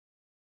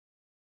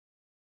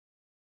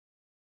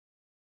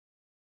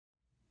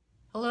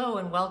Hello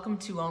and welcome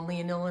to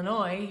Only in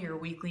Illinois, your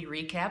weekly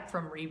recap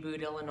from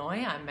Reboot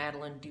Illinois. I'm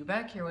Madeline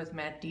Dubeck here with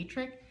Matt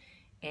Dietrich,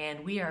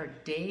 and we are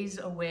days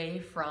away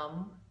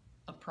from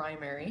a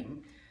primary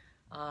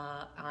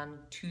on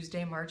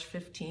Tuesday, March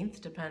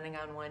 15th, depending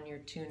on when you're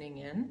tuning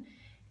in.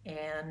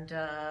 And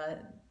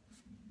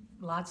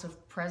lots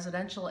of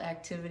presidential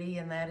activity,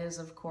 and that is,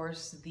 of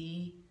course,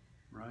 the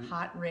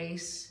hot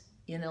race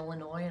in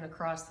Illinois and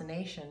across the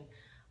nation.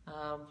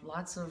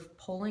 Lots of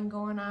polling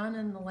going on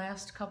in the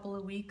last couple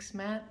of weeks,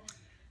 Matt,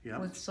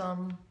 with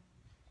some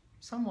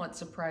somewhat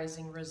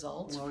surprising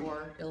results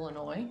for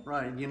Illinois.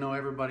 Right. You know,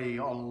 everybody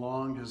all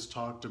along has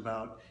talked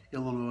about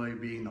Illinois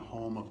being the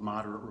home of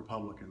moderate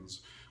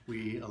Republicans.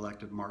 We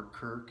elected Mark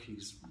Kirk.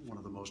 He's one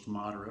of the most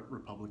moderate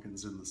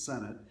Republicans in the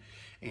Senate.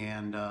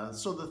 And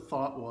so the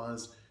thought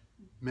was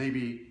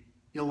maybe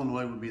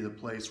Illinois would be the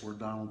place where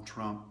Donald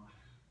Trump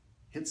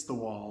hits the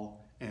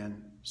wall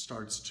and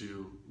starts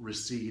to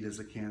recede as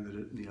a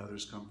candidate and the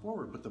others come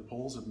forward. But the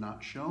polls have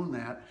not shown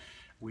that.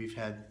 We've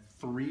had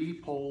 3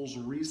 polls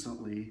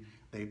recently.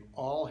 They've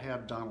all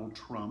had Donald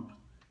Trump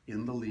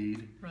in the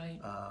lead,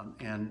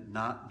 and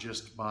not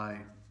just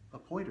by a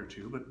point or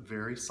two, but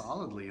very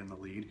solidly in the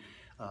lead.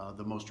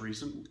 The most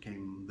recent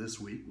came this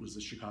week, was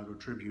the Chicago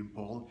Tribune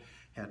poll,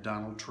 had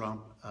Donald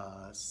Trump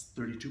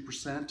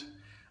 32%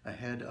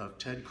 ahead of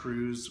Ted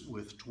Cruz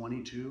with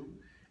 22,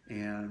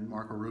 and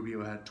Marco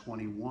Rubio had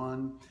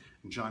 21.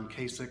 John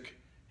Kasich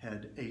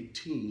had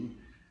 18,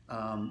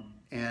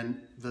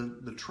 and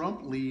the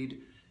Trump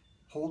lead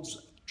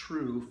holds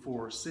true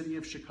for city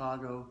of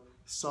Chicago,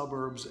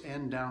 suburbs,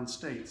 and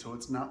downstate. So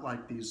it's not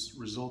like these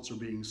results are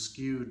being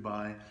skewed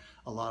by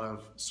a lot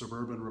of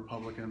suburban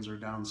Republicans or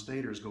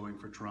downstaters going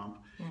for Trump.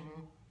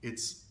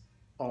 It's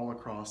all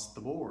across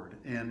the board.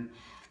 And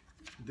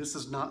this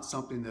is not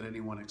something that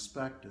anyone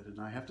expected.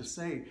 And I have to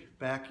say,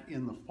 back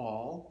in the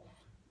fall,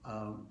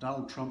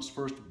 Donald Trump's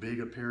first big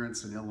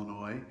appearance in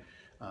Illinois,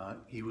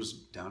 he was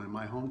down in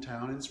my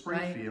hometown in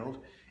Springfield,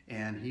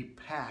 and he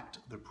packed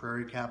the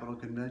Prairie Capitol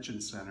Convention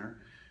Center.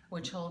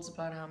 Which holds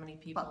about how many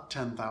people? About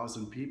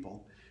 10,000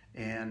 people.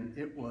 And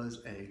it was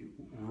a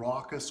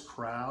raucous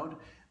crowd.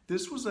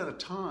 This was at a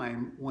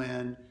time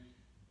when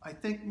I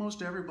think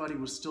most everybody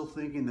was still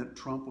thinking that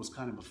Trump was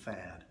kind of a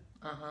fad.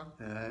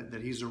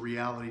 That he's a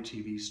reality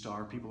TV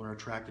star. People are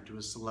attracted to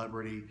his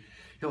celebrity.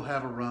 He'll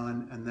have a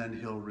run and then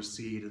he'll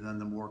recede, and then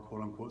the more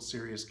quote-unquote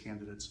serious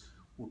candidates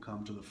will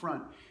come to the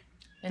front.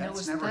 And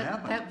That's never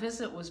happened. That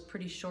visit was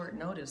pretty short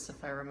notice,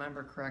 if I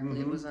remember correctly.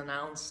 It was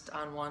announced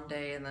on one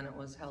day and then it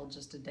was held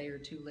just a day or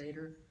two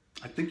later.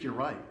 I think you're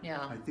right.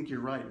 Yeah. I think you're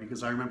right,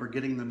 because I remember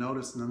getting the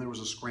notice and then there was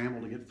a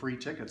scramble to get free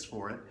tickets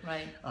for it.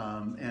 Right.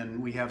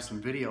 And we have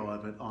some video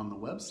of it on the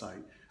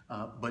website.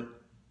 But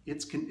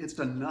it's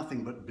done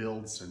nothing but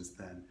build since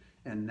then.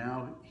 And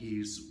now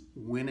he's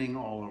winning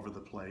all over the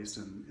place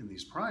in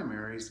these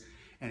primaries,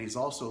 and he's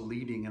also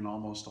leading in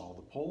almost all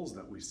the polls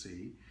that we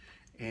see.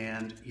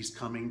 And he's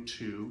coming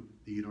to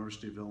the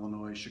University of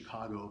Illinois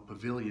Chicago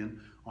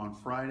Pavilion on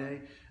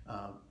Friday.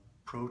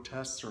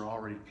 Protests are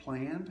already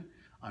planned.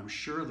 I'm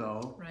sure,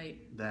 though,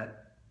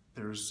 that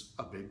there's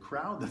a big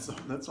crowd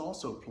that's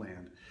also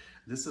planned.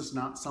 This is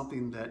not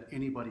something that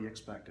anybody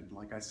expected.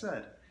 Like I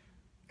said,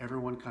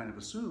 everyone kind of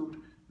assumed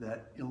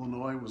that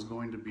Illinois was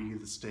going to be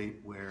the state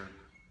where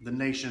the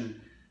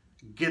nation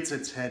gets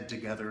its head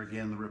together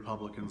again, the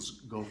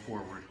Republicans go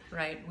forward.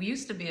 Right. We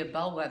used to be a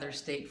bellwether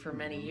state for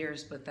many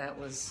years, but that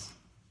was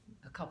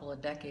a couple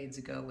of decades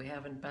ago. We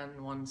haven't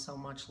been one so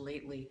much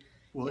lately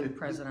in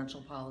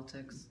presidential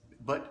politics.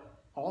 But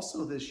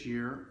also this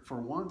year,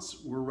 for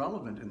once, we're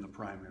relevant in the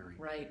primary.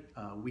 Right.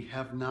 We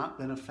have not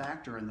been a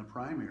factor in the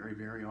primary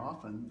very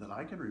often that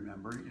I can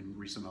remember in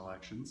recent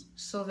elections.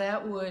 So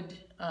that would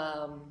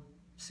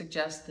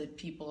suggest that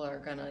people are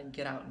going to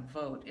get out and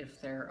vote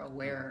if they're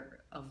aware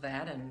of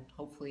that, and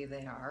hopefully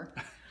they are.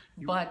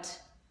 But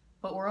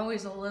we're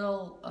always a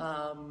little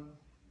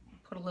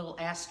put a little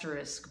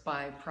asterisk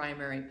by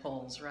primary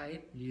polls,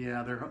 right?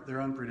 Yeah,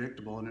 they're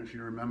unpredictable. And if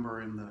you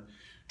remember, in the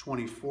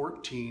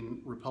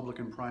 2014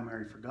 Republican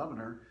primary for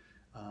governor,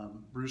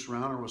 Bruce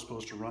Rauner was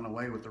supposed to run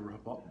away with the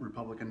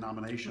Republican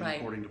nomination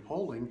according to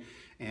polling,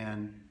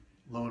 and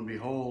lo and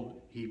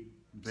behold, he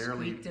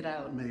barely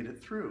made it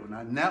through.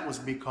 And that was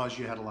because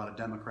you had a lot of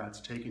Democrats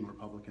taking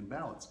Republican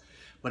ballots.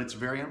 But it's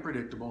very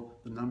unpredictable.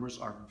 The numbers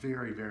are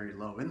very, very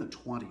low, in the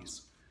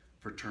 20s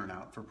for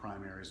turnout for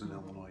primaries in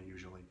Illinois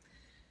usually.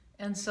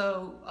 And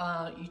so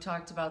you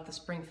talked about the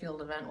Springfield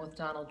event with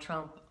Donald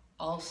Trump.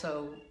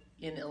 Also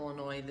in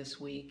Illinois this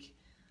week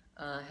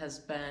has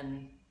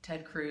been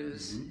Ted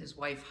Cruz. His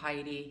wife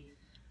Heidi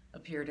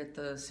appeared at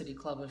the City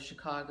Club of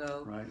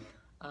Chicago.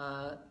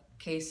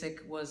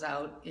 Kasich was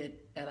out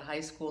at a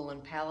high school in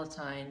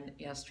Palatine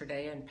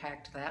yesterday and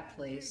packed that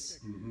place,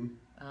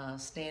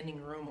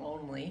 standing room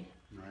only.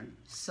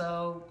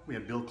 So we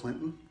have Bill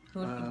Clinton.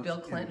 Bill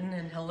Clinton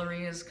and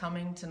Hillary is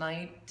coming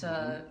tonight,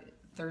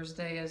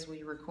 Thursday, as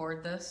we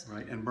record this.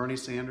 And Bernie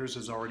Sanders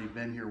has already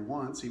been here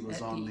once. He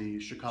was on the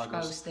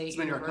Chicago State He's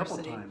been here a couple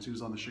University. of times. He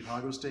was on the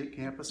Chicago State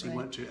campus. He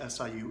went to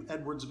SIU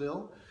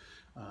Edwardsville.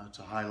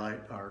 to highlight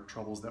our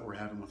troubles that we're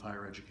having with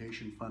higher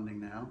education funding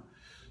now.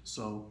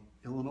 So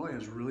Illinois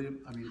is really,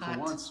 I mean, Hot. for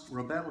once, we're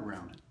a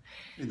battleground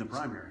in the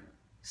primary.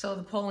 So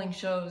the polling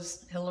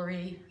shows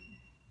Hillary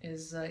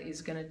is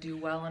going to do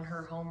well in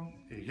her home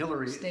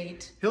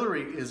state.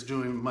 Hillary is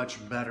doing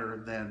much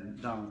better than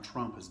Donald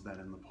Trump has been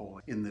in the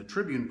polling. In the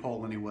Tribune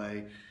poll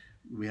anyway,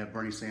 we have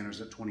Bernie Sanders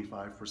at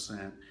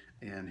 25%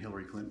 and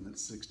Hillary Clinton at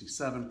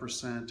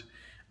 67%.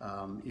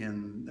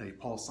 In a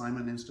Paul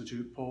Simon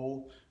Institute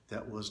poll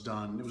that was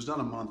done, it was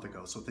done a month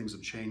ago, so things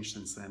have changed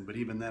since then, but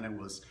even then it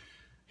was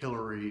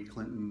Hillary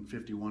Clinton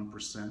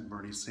 51%,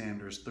 Bernie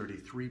Sanders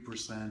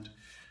 33%.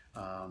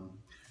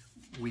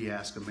 We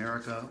Ask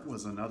America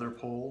was another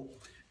poll,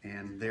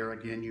 and there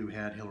again you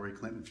had Hillary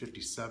Clinton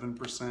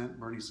 57%,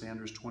 Bernie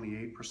Sanders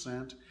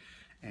 28%,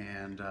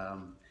 and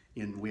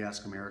in We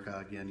Ask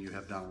America again you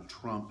have Donald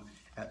Trump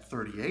at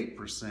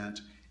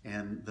 38%,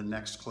 and the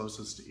next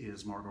closest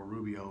is Marco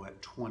Rubio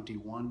at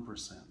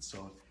 21%.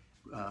 So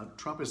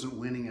Trump isn't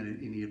winning at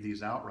any of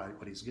these outright,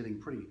 but he's getting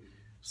pretty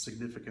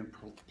significant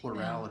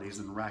pluralities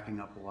and racking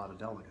up a lot of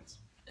delegates.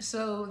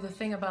 So the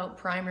thing about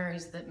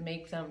primaries that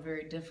make them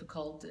very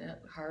difficult,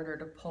 harder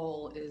to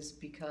poll, is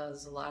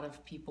because a lot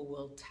of people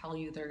will tell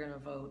you they're going to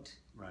vote.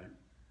 Right.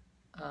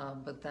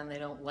 But then they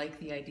don't like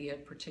the idea,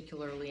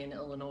 particularly in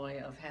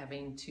Illinois, of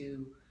having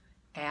to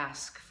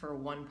ask for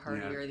one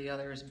party or the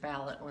other's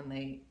ballot when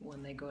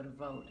they go to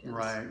vote.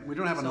 Right. We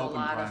don't have an open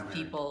primary. So a lot of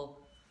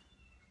people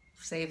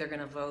say they're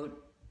going to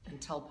vote and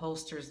tell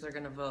posters they're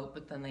going to vote,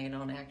 but then they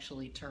don't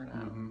actually turn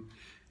out. Mm-hmm.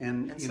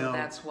 And so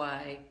that's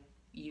why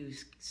you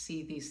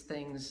see these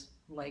things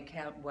like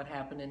what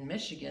happened in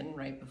Michigan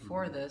right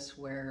before this,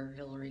 where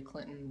Hillary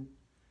Clinton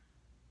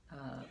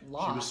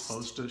lost.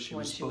 She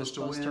was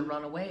supposed to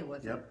run away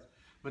with it.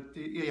 But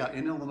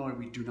in Illinois,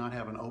 we do not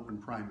have an open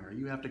primary.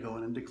 You have to go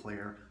in and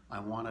declare, I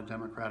want a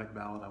Democratic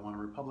ballot, I want a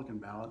Republican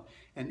ballot,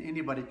 and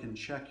anybody can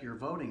check your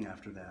voting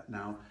after that.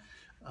 Now,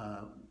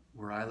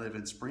 where I live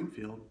in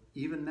Springfield,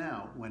 even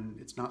now, when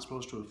it's not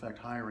supposed to affect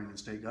hiring in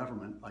state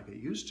government like it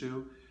used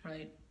to,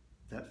 right,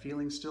 that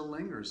feeling still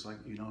lingers. Like,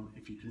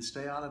 if you can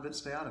stay out of it,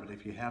 stay out of it.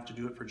 If you have to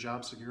do it for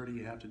job security,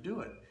 you have to do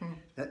it.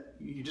 That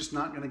you're just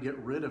not going to get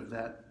rid of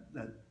that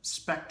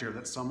specter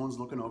that someone's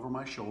looking over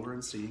my shoulder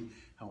and seeing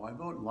how I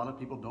vote. A lot of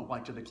people don't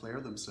like to declare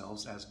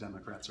themselves as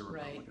Democrats or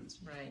Republicans.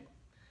 Right.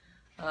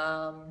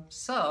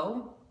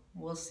 So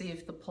we'll see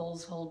if the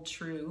polls hold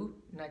true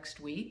next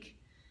week.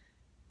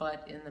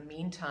 But in the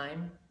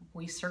meantime,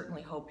 we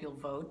certainly hope you'll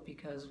vote,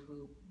 because we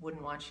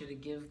wouldn't want you to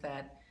give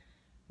that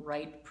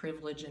right,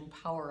 privilege, and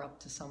power up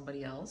to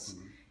somebody else.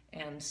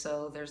 And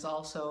so there's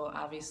also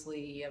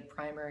obviously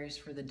primaries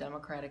for the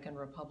Democratic and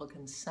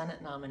Republican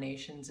Senate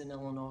nominations in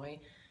Illinois.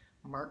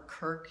 Mark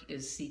Kirk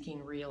is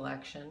seeking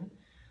re-election.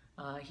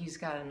 He's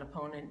got an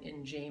opponent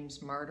in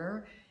James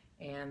Martyr,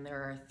 and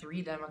there are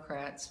 3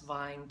 Democrats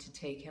vying to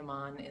take him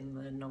on in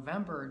the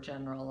November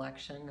general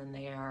election, and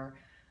they are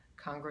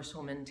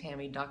Congresswoman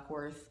Tammy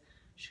Duckworth,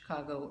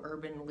 Chicago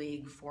Urban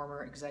League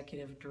former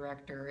executive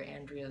director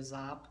Andrea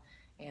Zopp,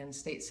 and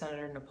State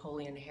Senator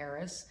Napoleon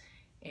Harris.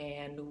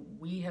 And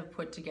we have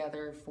put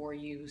together for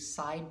you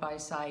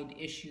side-by-side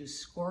issue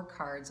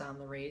scorecards on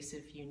the race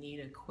if you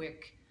need a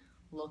quick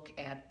look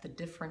at the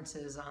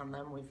differences on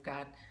them. We've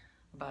got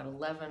about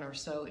 11 or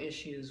so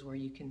issues where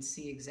you can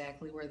see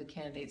exactly where the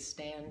candidates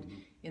stand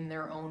in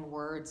their own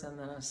words, and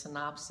then a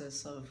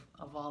synopsis of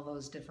all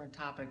those different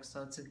topics.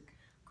 So it's a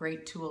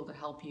great tool to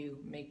help you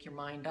make your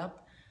mind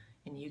up,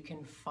 and you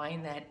can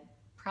find that.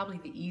 Probably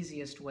the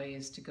easiest way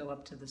is to go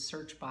up to the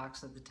search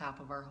box at the top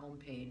of our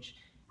homepage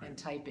and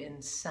type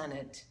in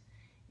Senate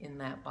in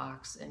that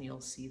box, and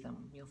you'll see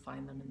them. You'll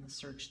find them in the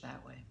search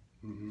that way.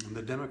 And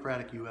the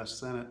Democratic U.S.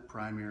 Senate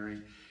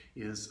primary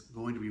is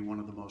going to be one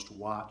of the most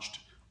watched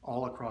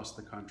all across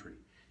the country,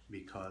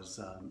 because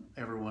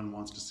everyone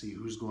wants to see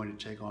who's going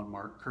to take on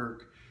Mark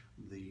Kirk.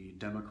 The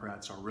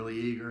Democrats are really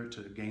eager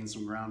to gain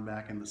some ground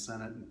back in the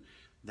Senate, and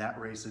that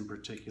race in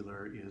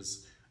particular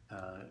is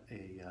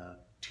a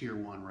Tier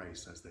 1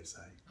 race, as they say.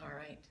 All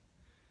right.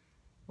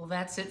 Well,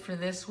 that's it for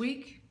this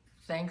week.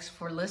 Thanks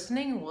for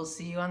listening. We'll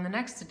see you on the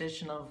next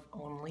edition of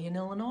Only in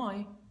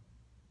Illinois.